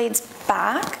shoulder blades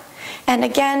back. And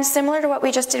again, similar to what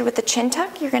we just did with the chin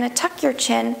tuck, you're going to tuck your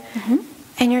chin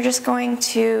and you're just going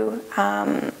to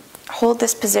hold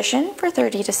this position for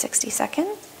 30 to 60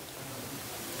 seconds.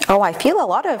 Oh, I feel a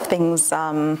lot of things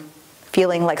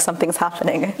feeling like something's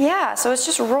happening. Yeah, so it's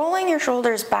just rolling your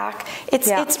shoulders back.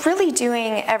 It's really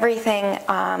doing everything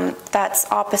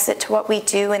that's opposite to what we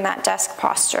do in that desk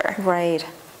posture. Right.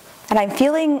 And I'm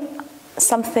feeling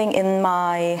something in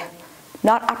my,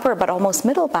 not upper, but almost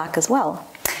middle back as well.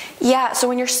 Yeah, so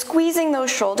when you're squeezing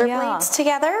those shoulder blades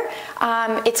together,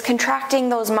 it's contracting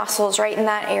those muscles right in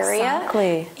that area.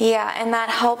 Exactly. Yeah, and that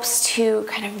helps to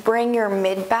kind of bring your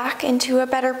mid back into a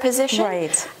better position.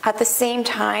 Right. At the same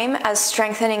time as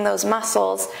strengthening those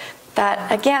muscles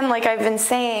that, again, like I've been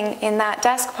saying, in that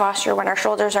desk posture, when our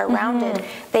shoulders are rounded,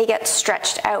 they get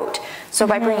stretched out. So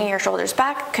by bringing your shoulders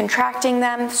back, contracting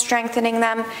them, strengthening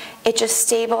them, it just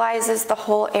stabilizes the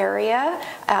whole area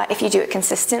if you do it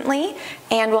consistently,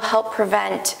 and will help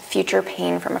prevent future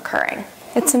pain from occurring.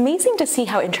 It's amazing to see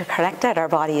how interconnected our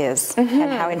body is and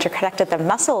how interconnected the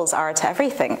muscles are to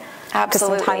everything.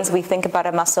 Absolutely. Because sometimes we think about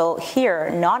a muscle here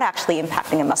not actually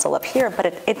impacting a muscle up here, but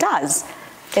it does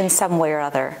in some way or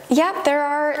other. Yeah,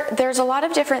 there's a lot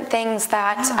of different things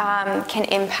that can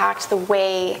impact the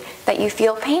way that you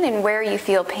feel pain and where you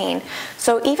feel pain.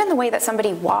 So even the way that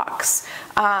somebody walks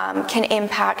can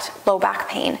impact low back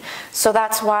pain. So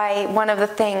that's why one of the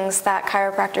things that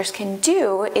chiropractors can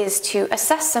do is to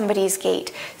assess somebody's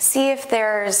gait, see if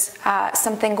there's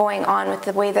something going on with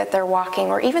the way that they're walking,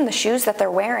 or even the shoes that they're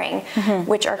wearing,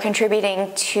 which are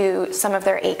contributing to some of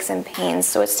their aches and pains.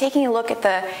 So it's taking a look at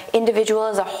the individual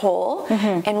as a whole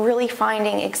and really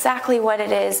finding exactly what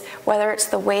it is, whether it's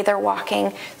the way they're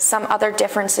walking, some other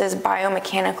differences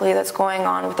biomechanically that's going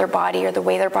on with their body or the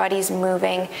way their body's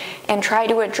moving, and try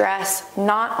to address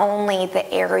not only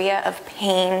the area of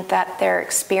pain that they're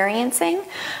experiencing,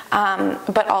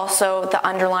 but also the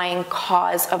underlying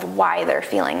cause of why they're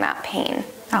feeling that pain.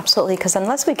 Absolutely, because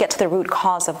unless we get to the root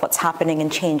cause of what's happening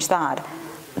and change that,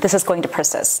 this is going to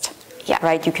persist. Yeah.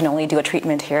 Right? You can only do a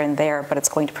treatment here and there, but it's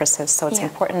going to persist. So it's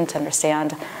important to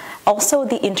understand also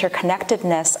the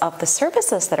interconnectedness of the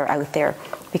services that are out there,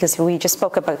 because we just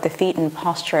spoke about the feet and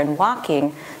posture and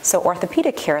walking. So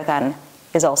orthopedic care then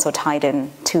is also tied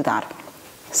in to that.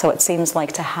 So it seems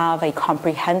like to have a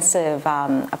comprehensive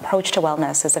approach to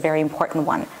wellness is a very important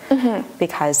one,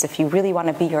 because if you really want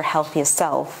to be your healthiest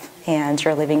self and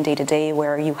you're living day to day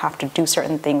where you have to do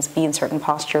certain things, be in certain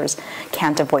postures,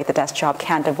 can't avoid the desk job,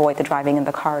 can't avoid the driving in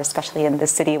the car, especially in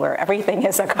this city where everything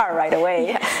is a car right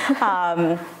away.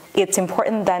 It's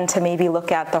important then to maybe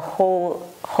look at the whole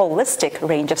holistic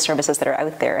range of services that are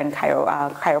out there, and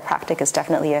chiropractic is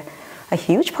definitely a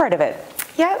huge part of it.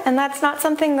 Yeah, and that's not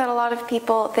something that a lot of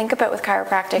people think about with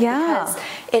chiropractic, because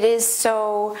it is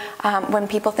so, when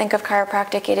people think of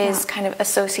chiropractic, it is kind of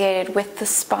associated with the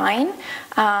spine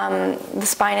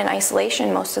in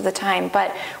isolation most of the time,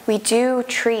 but we do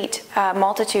treat a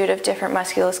multitude of different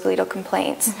musculoskeletal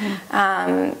complaints.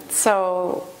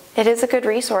 So it is a good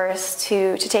resource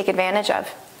to take advantage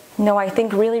of. No, I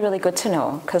think really, really good to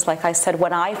know, because like I said,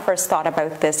 when I first thought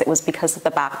about this, it was because of the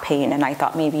back pain, and I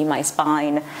thought maybe my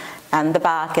spine and the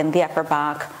back and the upper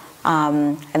back,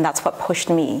 and that's what pushed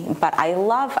me. But I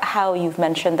love how you've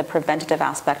mentioned the preventative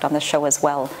aspect on the show as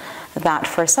well, that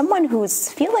for someone who's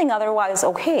feeling otherwise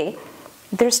okay,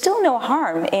 there's still no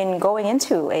harm in going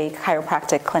into a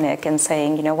chiropractic clinic and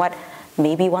saying, you know what,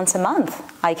 maybe once a month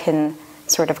I can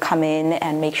sort of come in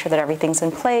and make sure that everything's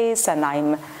in place and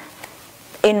I'm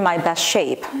in my best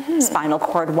shape, spinal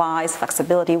cord wise,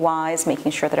 flexibility wise,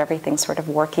 making sure that everything's sort of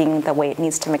working the way it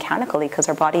needs to mechanically, because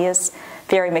our body is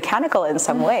very mechanical in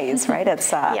some ways, right?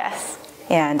 It's yes.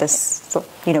 And it's,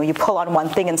 you know, you pull on one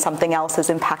thing and something else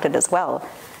is impacted as well,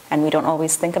 and we don't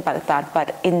always think about that.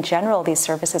 But in general, these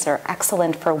services are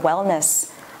excellent for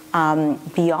wellness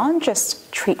beyond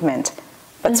just treatment,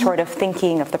 but sort of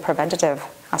thinking of the preventative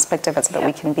aspect of it, so that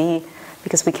we can be,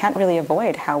 because we can't really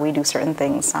avoid how we do certain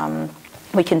things.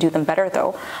 We can do them better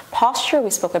though. Posture we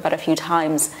spoke about a few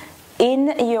times.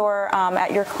 In your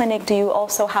at your clinic, do you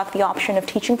also have the option of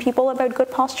teaching people about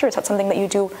good posture? Is that something that you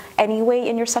do anyway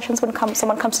in your sessions when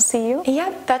someone comes to see you?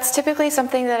 Yeah, that's typically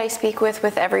something that I speak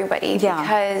with everybody,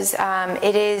 because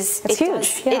it is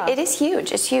huge. It is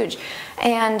huge. It's huge,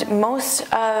 and most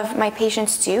of my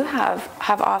patients do have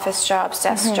office jobs,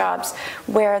 desk jobs,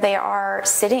 where they are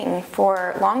sitting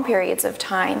for long periods of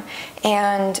time,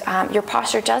 and your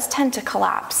posture does tend to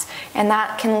collapse, and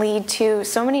that can lead to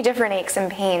so many different aches and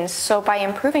pains. So by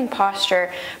improving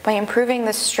posture, by improving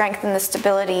the strength and the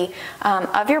stability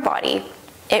of your body,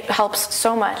 it helps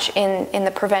so much in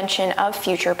the prevention of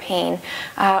future pain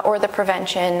or the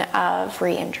prevention of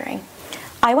re-injuring.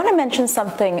 I want to mention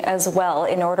something as well,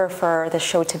 in order for the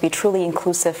show to be truly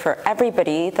inclusive for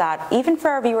everybody, that even for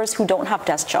our viewers who don't have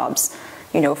desk jobs,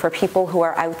 you know, for people who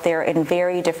are out there in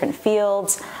very different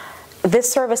fields,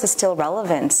 this service is still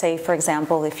relevant. Say, for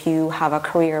example, if you have a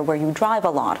career where you drive a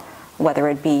lot, whether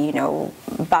it be, you know,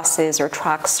 buses or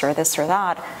trucks or this or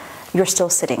that, you're still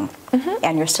sitting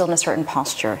and you're still in a certain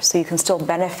posture, so you can still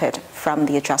benefit from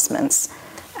the adjustments.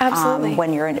 Absolutely.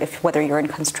 When you're in, whether you're in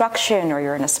construction or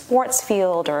you're in a sports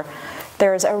field, or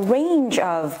there's a range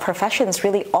of professions,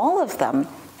 really all of them.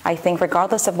 I think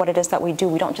regardless of what it is that we do,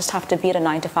 we don't just have to be at a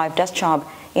 9-to-5 desk job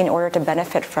in order to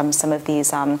benefit from some of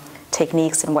these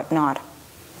techniques and whatnot.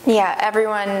 Yeah,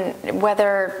 everyone,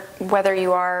 whether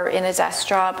you are in a desk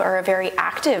job or a very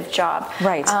active job,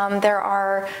 right. There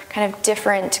are kind of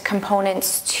different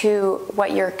components to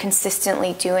what you're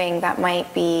consistently doing that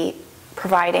might be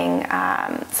providing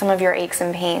some of your aches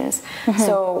and pains.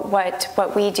 So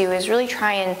what we do is really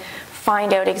try and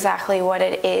find out exactly what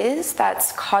it is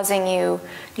that's causing you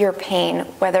your pain,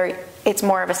 whether it's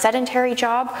more of a sedentary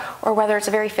job or whether it's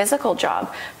a very physical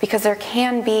job, because there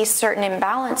can be certain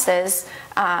imbalances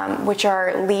which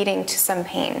are leading to some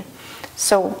pain.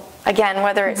 So again,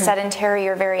 whether it's sedentary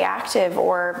or very active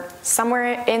or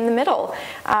somewhere in the middle,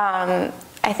 I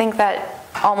think that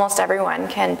almost everyone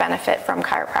can benefit from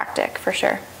chiropractic for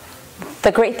sure.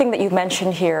 The great thing that you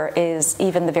mentioned here is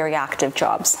even the very active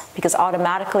jobs, because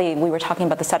automatically we were talking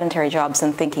about the sedentary jobs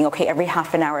and thinking, okay, every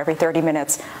half an hour, every 30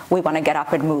 minutes, we want to get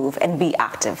up and move and be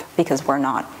active, because we're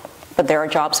not. But there are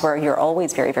jobs where you're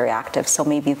always very, very active, so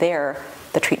maybe there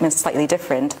the treatment's slightly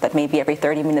different, that maybe every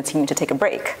 30 minutes you need to take a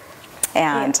break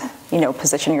and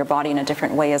position your body in a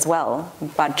different way as well.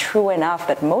 But true enough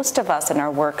that most of us in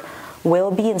our work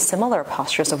will be in similar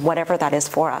postures of whatever that is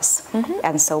for us.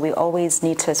 And so we always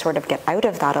need to sort of get out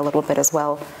of that a little bit as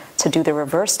well, to do the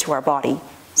reverse to our body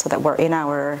so that we're in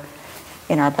our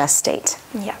best state.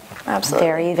 Yeah, absolutely.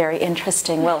 Very, very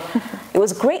interesting. Well, it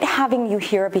was great having you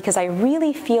here, because I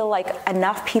really feel like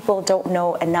enough people don't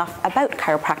know enough about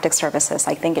chiropractic services.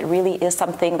 I think it really is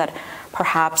something that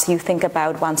perhaps you think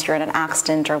about once you're in an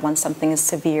accident or when something is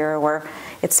severe, or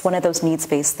it's one of those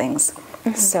needs-based things.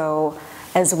 So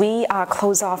as we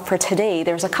close off for today,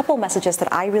 there's a couple messages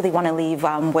that I really want to leave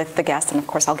with the guests, and of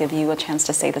course I'll give you a chance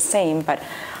to say the same. But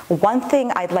one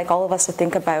thing I'd like all of us to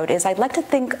think about is I'd like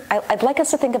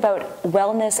us to think about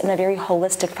wellness in a very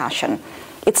holistic fashion.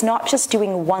 It's not just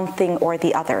doing one thing or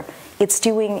the other. It's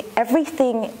doing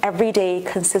everything every day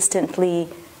consistently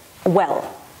well,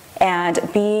 and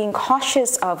being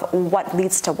cautious of what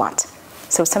leads to what.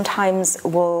 So sometimes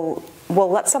we'll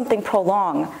let something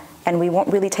prolong, and we won't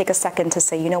really take a second to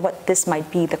say, you know what, this might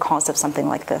be the cause of something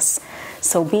like this.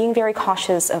 So being very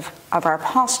cautious of our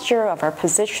posture, of our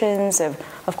positions, of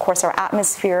course our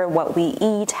atmosphere, what we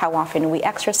eat, how often we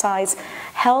exercise.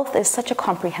 Health is such a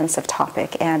comprehensive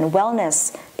topic, and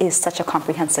wellness is such a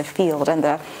comprehensive field, and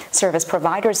the service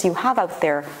providers you have out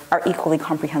there are equally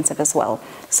comprehensive as well.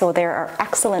 So there are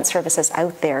excellent services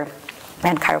out there,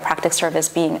 and chiropractic service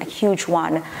being a huge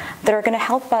one, that are going to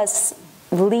help us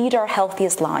lead our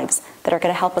healthiest lives, that are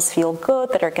going to help us feel good,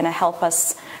 that are going to help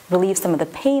us relieve some of the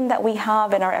pain that we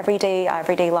have in our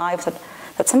everyday lives,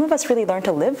 that some of us really learn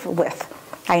to live with.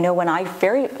 I know when I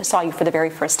saw you for the very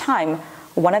first time,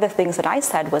 one of the things that I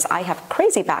said was, I have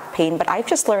crazy back pain, but I've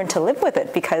just learned to live with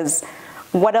it, because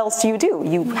what else do?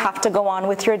 You have to go on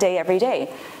with your day every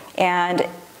day. And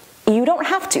you don't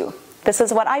have to. This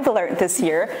is what I've learned this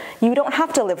year. You don't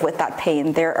have to live with that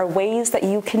pain. There are ways that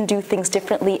you can do things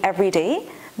differently every day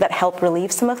that help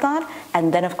relieve some of that.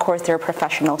 And then, of course, there are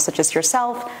professionals such as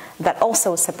yourself that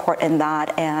also support in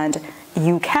that, and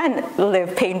you can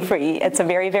live pain-free. It's a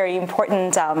very, very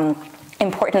important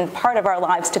part of our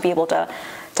lives to be able to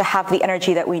have the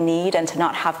energy that we need and to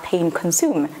not have pain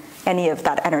consume any of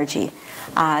that energy.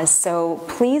 So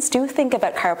please do think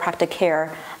about chiropractic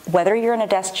care, whether you're in a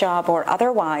desk job or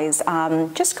otherwise.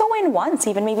 Just go in once,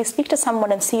 even maybe speak to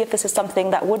someone and see if this is something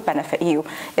that would benefit you.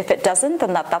 If it doesn't,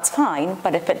 then that's fine.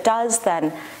 But if it does,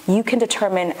 then you can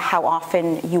determine how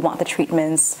often you want the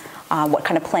treatments, what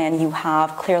kind of plan you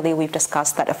have. Clearly, we've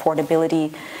discussed that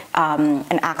affordability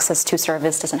and access to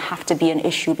service doesn't have to be an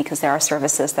issue, because there are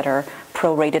services that are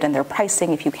prorated in their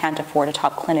pricing. If you can't afford a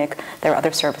top clinic, there are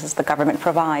other services the government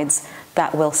provides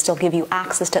that will still give you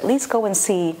access to at least go and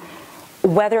see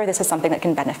whether this is something that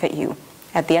can benefit you.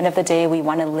 At the end of the day, we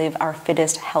want to live our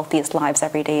fittest, healthiest lives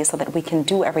every day so that we can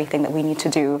do everything that we need to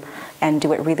do and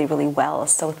do it really, really well.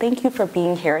 So thank you for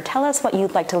being here. Tell us what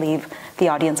you'd like to leave the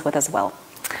audience with as well.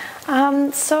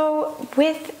 So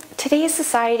with today's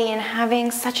society and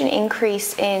having such an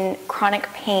increase in chronic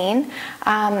pain,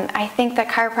 I think that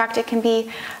chiropractic can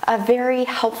be a very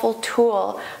helpful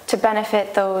tool to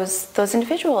benefit those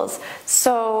individuals.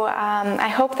 So I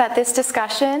hope that this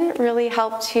discussion really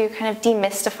helped to kind of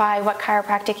demystify what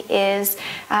chiropractic is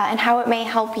and how it may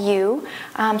help you.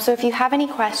 So if you have any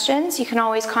questions, you can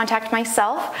always contact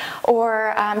myself,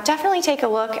 or definitely take a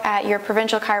look at your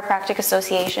provincial chiropractic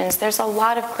associations. There's a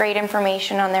lot of great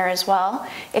information on there as well,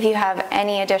 if you have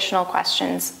any additional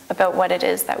questions about what it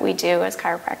is that we do as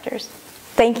chiropractors.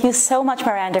 Thank you so much,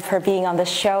 Miranda, for being on the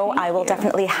show. I will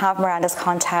definitely have Miranda's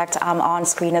contact on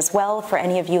screen as well for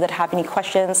any of you that have any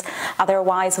questions.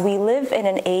 Otherwise, we live in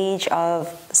an age of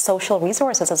social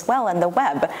resources as well and the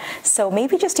web. So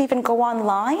maybe just even go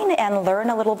online and learn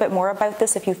a little bit more about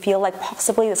this if you feel like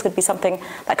possibly this could be something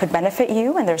that could benefit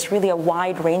you. And there's really a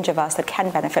wide range of us that can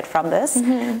benefit from this.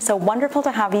 So wonderful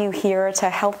to have you here to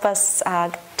help us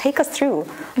take us through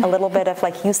a little bit of,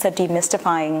 like you said,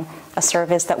 demystifying a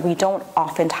service that we don't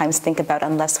oftentimes think about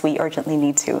unless we urgently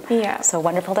need to. Yeah. So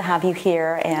wonderful to have you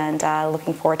here, and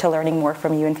looking forward to learning more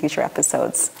from you in future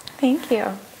episodes. Thank you.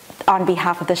 On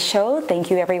behalf of the show,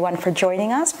 thank you everyone for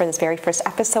joining us for this very first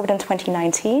episode in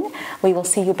 2019. We will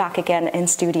see you back again in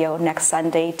studio next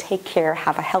Sunday. Take care,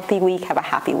 have a healthy week, have a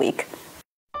happy week.